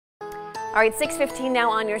All right, 6:15 now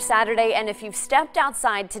on your Saturday, and if you've stepped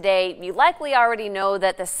outside today, you likely already know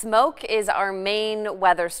that the smoke is our main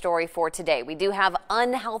weather story for today. We do have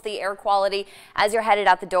unhealthy air quality as you're headed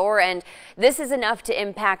out the door, and this is enough to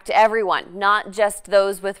impact everyone, not just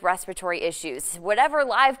those with respiratory issues. Whatever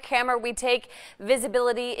live camera we take,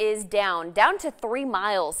 visibility is down to 3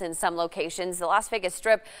 miles in some locations. The Las Vegas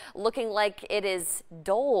Strip looking like it is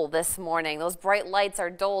dull this morning. Those bright lights are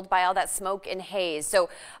dulled by all that smoke and haze. So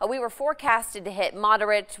we were forecasted to hit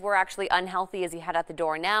moderate. We're actually unhealthy as you head out the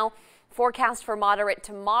door now. Forecast for moderate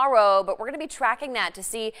tomorrow, but we're going to be tracking that to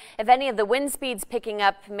see if any of the wind speeds picking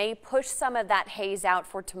up may push some of that haze out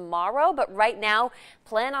for tomorrow. But right now,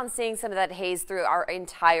 plan on seeing some of that haze through our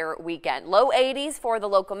entire weekend. Low 80s for the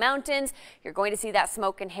local mountains. You're going to see that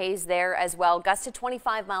smoke and haze there as well. Gusts to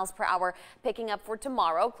 25 miles per hour picking up for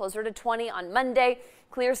tomorrow, closer to 20 on Monday.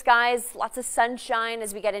 Clear skies, lots of sunshine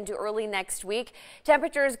as we get into early next week.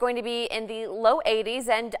 Temperature is going to be in the low 80s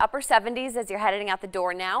and upper 70s as you're heading out the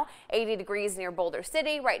door now. 80 degrees near Boulder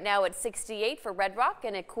City. Right now it's 68 for Red Rock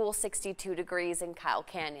and a cool 62 degrees in Kyle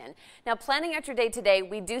Canyon. Now planning out your day today,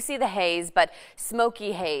 we do see the haze, but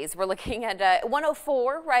smoky haze. We're looking at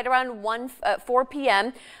 104 right around 4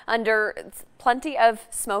 p.m. under plenty of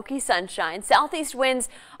smoky sunshine. Southeast winds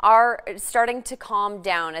are starting to calm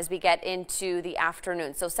down as we get into the afternoon.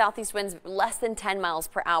 So southeast winds less than 10 miles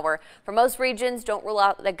per hour. For most regions, don't rule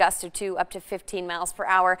out a gust of 2 up to 15 miles per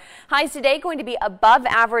hour. Highs today going to be above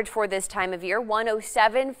average for this time of year.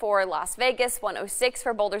 107 for Las Vegas, 106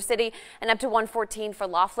 for Boulder City, and up to 114 for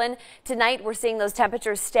Laughlin. Tonight, we're seeing those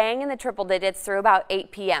temperatures staying in the triple digits through about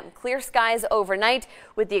 8 p.m. Clear skies overnight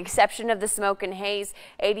with the exception of the smoke and haze.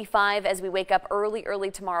 85 as we wake up early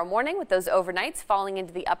tomorrow morning with those overnights falling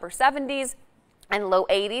into the upper 70s. And low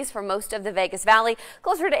 80s for most of the Vegas Valley,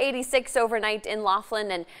 closer to 86 overnight in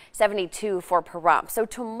Laughlin and 72 for Pahrump. So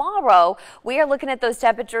tomorrow we are looking at those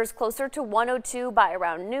temperatures closer to 102 by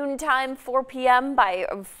around noontime, 4 p.m. by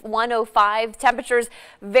 105. Temperatures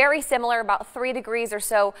very similar, about 3 degrees or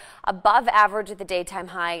so above average at the daytime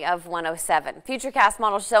high of 107. Futurecast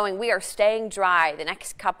model showing we are staying dry the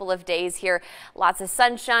next couple of days here. Lots of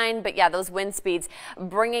sunshine, but yeah, those wind speeds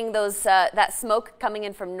bringing those that smoke coming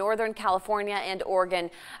in from Northern California and Oregon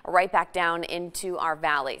right back down into our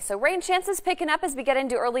valley. So rain chances picking up as we get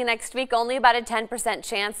into early next week. Only about a 10%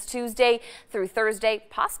 chance Tuesday through Thursday,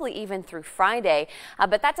 possibly even through Friday.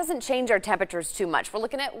 But that doesn't change our temperatures too much. We're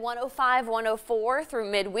looking at 105, 104 through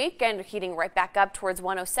midweek and heating right back up towards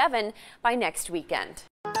 107 by next weekend.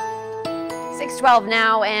 6:12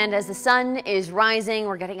 now, and as the sun is rising,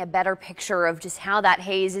 we're getting a better picture of just how that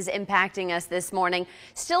haze is impacting us this morning.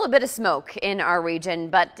 Still a bit of smoke in our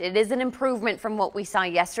region, but it is an improvement from what we saw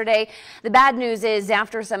yesterday. The bad news is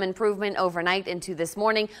after some improvement overnight into this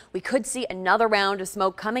morning, we could see another round of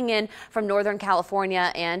smoke coming in from Northern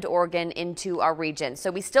California and Oregon into our region.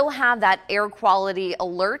 So we still have that air quality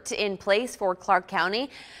alert in place for Clark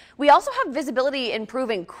County. We also have visibility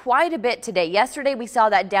improving quite a bit today. Yesterday, we saw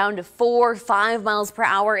that down to 4-5 miles per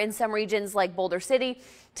hour in some regions like Boulder City.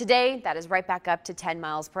 Today, that is right back up to 10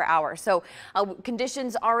 miles per hour. So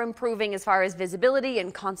conditions are improving as far as visibility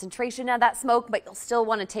and concentration of that smoke, but you'll still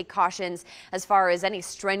want to take cautions as far as any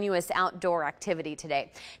strenuous outdoor activity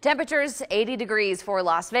today. Temperatures 80 degrees for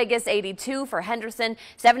Las Vegas, 82 for Henderson,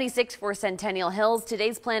 76 for Centennial Hills.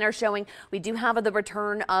 Today's planner showing we do have the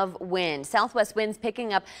return of wind. Southwest winds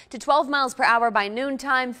picking up to 12 miles per hour by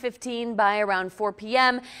noontime, 15 by around 4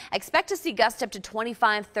 p.m. Expect to see gusts up to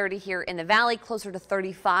 25, 30 here in the valley, closer to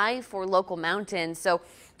 35 for local mountains. So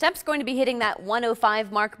temps going to be hitting that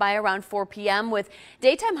 105 mark by around 4 p.m. with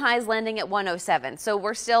daytime highs landing at 107. So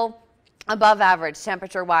we're still above average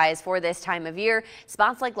temperature wise for this time of year.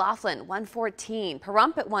 Spots like Laughlin 114,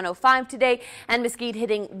 Pahrump at 105 today, and Mesquite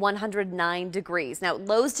hitting 109 degrees. Now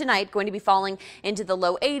lows tonight going to be falling into the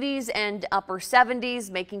low 80s and upper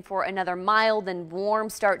 70s, making for another mild and warm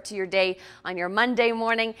start to your day on your Monday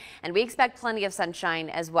morning. And we expect plenty of sunshine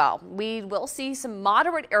as well. We will see some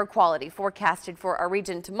moderate air quality forecasted for our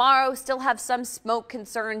region tomorrow. Still have some smoke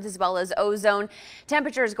concerns as well as ozone.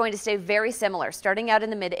 Temperature is going to stay very similar, starting out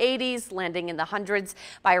in the mid 80s, landing in the hundreds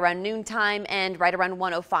by around noontime and right around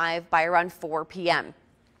 105 by around 4 p.m.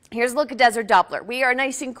 Here's a look at Desert Doppler. We are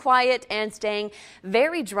nice and quiet and staying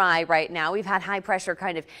very dry right now. We've had high pressure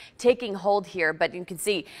kind of taking hold here, but you can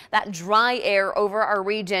see that dry air over our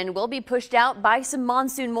region will be pushed out by some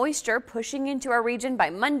monsoon moisture pushing into our region by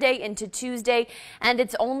Monday into Tuesday, and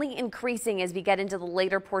it's only increasing as we get into the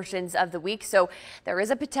later portions of the week. So there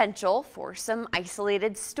is a potential for some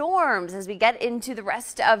isolated storms as we get into the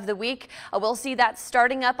rest of the week. We'll see that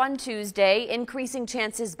starting up on Tuesday, increasing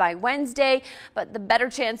chances by Wednesday, but the better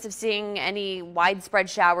chance chance of seeing any widespread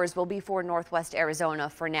showers will be for northwest Arizona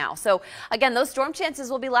for now. So again, those storm chances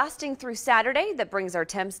will be lasting through Saturday. That brings our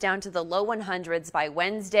temps down to the low 100s by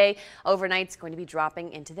Wednesday. Overnight's going to be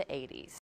dropping into the 80s.